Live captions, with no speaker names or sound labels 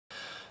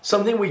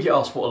Something we get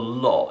asked for a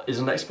lot is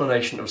an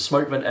explanation of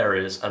smoke vent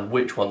areas and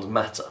which ones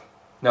matter.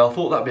 Now I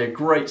thought that'd be a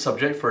great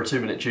subject for a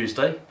 2-minute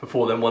Tuesday,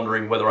 before then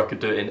wondering whether I could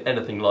do it in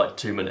anything like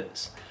 2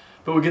 minutes.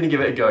 But we're going to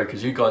give it a go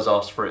because you guys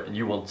asked for it and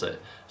you want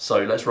it.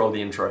 So let's roll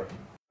the intro.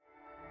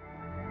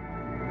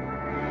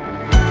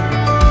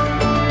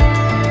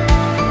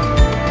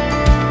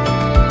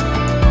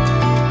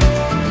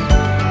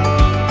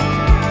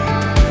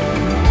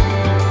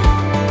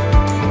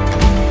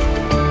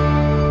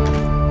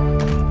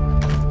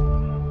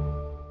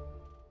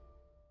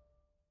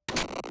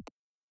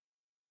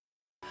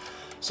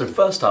 So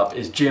first up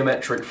is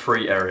geometric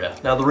free area.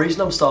 Now the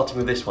reason I'm starting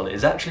with this one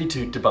is actually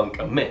to debunk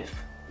a myth.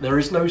 There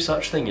is no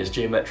such thing as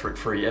geometric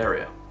free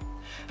area.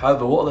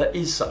 However, what there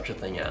is such a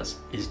thing as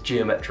is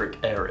geometric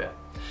area.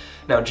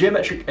 Now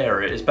geometric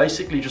area is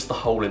basically just the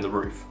hole in the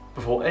roof.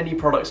 Before any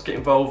products get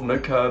involved, no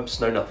curbs,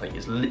 no nothing,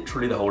 it's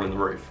literally the hole in the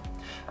roof.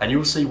 And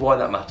you'll see why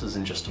that matters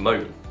in just a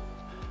moment.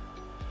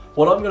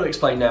 What I'm going to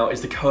explain now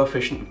is the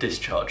coefficient of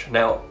discharge.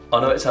 Now, I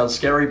know it sounds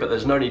scary, but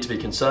there's no need to be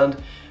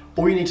concerned.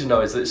 All you need to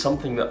know is that it's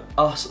something that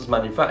us as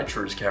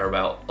manufacturers care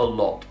about a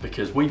lot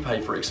because we pay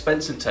for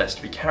expensive tests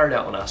to be carried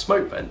out on our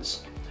smoke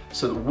vents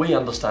so that we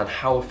understand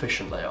how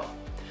efficient they are.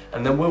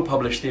 And then we'll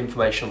publish the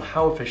information on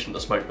how efficient the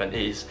smoke vent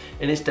is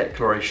in its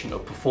declaration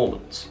of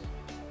performance.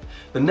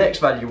 The next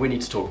value we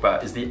need to talk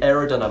about is the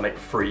aerodynamic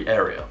free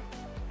area.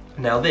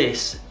 Now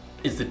this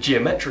is the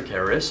geometric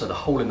area, so the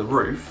hole in the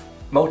roof,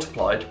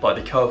 multiplied by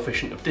the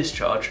coefficient of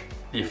discharge,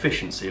 the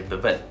efficiency of the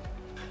vent.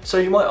 So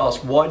you might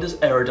ask, why does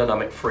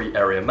aerodynamic free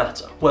area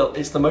matter? Well,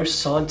 it's the most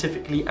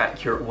scientifically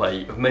accurate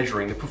way of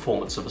measuring the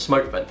performance of a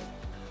smoke vent.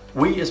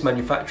 We as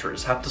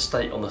manufacturers have to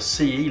state on the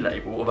CE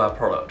label of our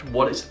product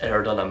what its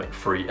aerodynamic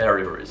free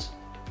area is.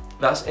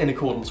 That's in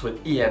accordance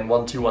with EN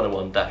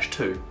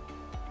 12101-2.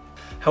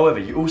 However,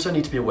 you also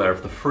need to be aware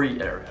of the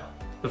free area.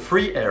 The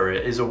free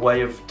area is a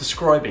way of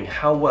describing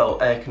how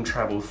well air can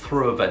travel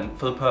through a vent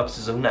for the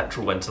purposes of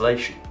natural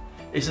ventilation.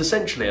 It's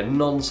essentially a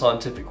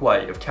non-scientific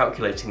way of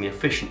calculating the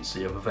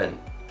efficiency of a vent.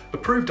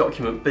 Approved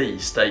document B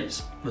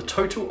states the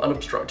total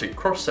unobstructed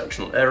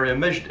cross-sectional area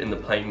measured in the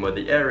plane where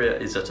the area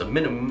is at a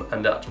minimum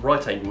and at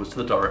right angles to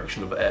the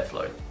direction of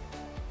airflow.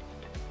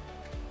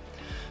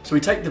 So we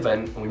take the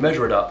vent and we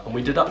measure it up and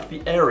we deduct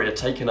the area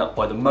taken up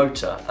by the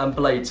motor and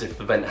blades if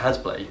the vent has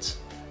blades.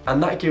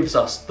 And that gives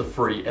us the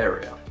free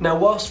area. Now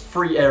whilst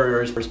free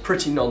area is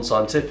pretty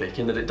non-scientific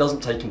in that it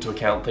doesn't take into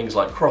account things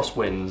like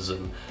crosswinds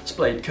and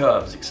splayed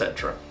curves,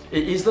 etc.,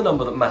 it is the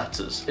number that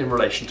matters in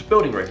relation to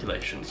building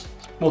regulations,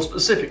 more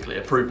specifically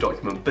approved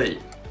document B.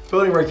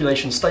 Building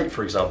regulations state,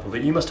 for example,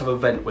 that you must have a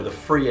vent with a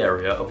free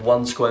area of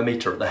 1 square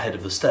metre at the head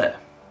of the stair.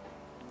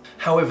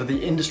 However,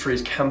 the industry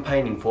is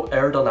campaigning for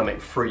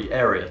aerodynamic free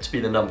area to be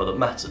the number that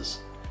matters.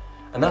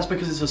 And that's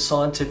because it's a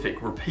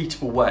scientific,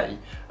 repeatable way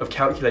of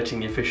calculating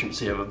the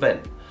efficiency of a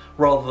vent,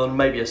 rather than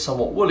maybe a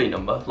somewhat woolly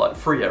number like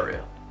free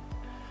area.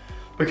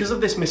 Because of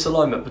this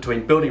misalignment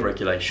between building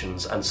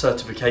regulations and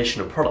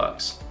certification of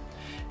products,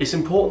 it's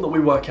important that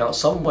we work out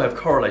some way of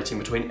correlating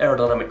between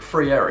aerodynamic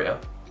free area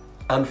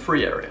and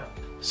free area.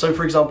 So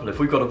for example, if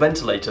we've got a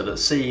ventilator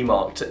that's CE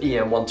marked to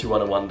EN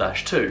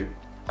 12101-2,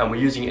 and we're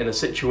using it in a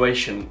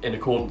situation in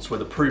accordance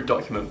with approved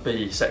document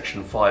B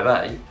section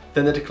 5A,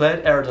 then the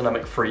declared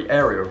aerodynamic free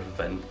area of a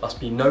vent must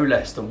be no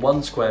less than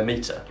 1 square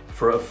metre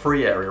for a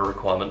free area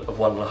requirement of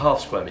 1.5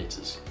 square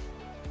metres.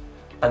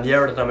 And the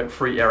aerodynamic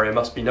free area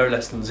must be no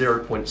less than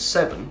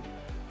 0.7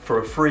 for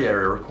a free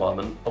area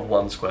requirement of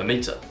 1 square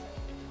metre.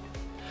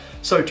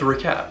 So to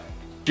recap,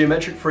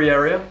 geometric free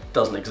area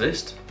doesn't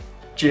exist.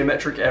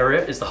 Geometric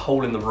area is the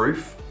hole in the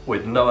roof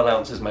with no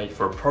allowances made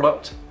for a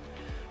product.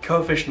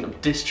 Coefficient of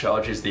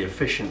discharge is the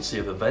efficiency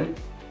of the vent.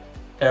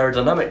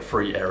 Aerodynamic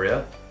free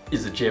area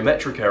is the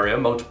geometric area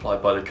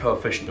multiplied by the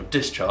coefficient of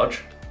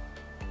discharge.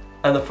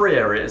 And the free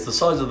area is the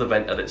size of the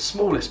vent at its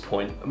smallest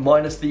point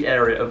minus the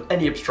area of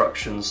any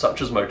obstructions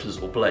such as motors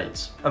or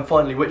blades. And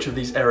finally, which of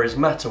these areas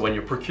matter when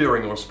you're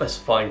procuring or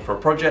specifying for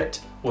a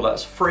project? Well,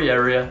 that's free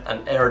area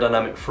and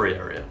aerodynamic free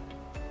area.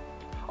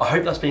 I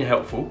hope that's been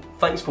helpful.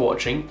 Thanks for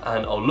watching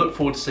and I'll look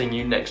forward to seeing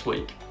you next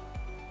week.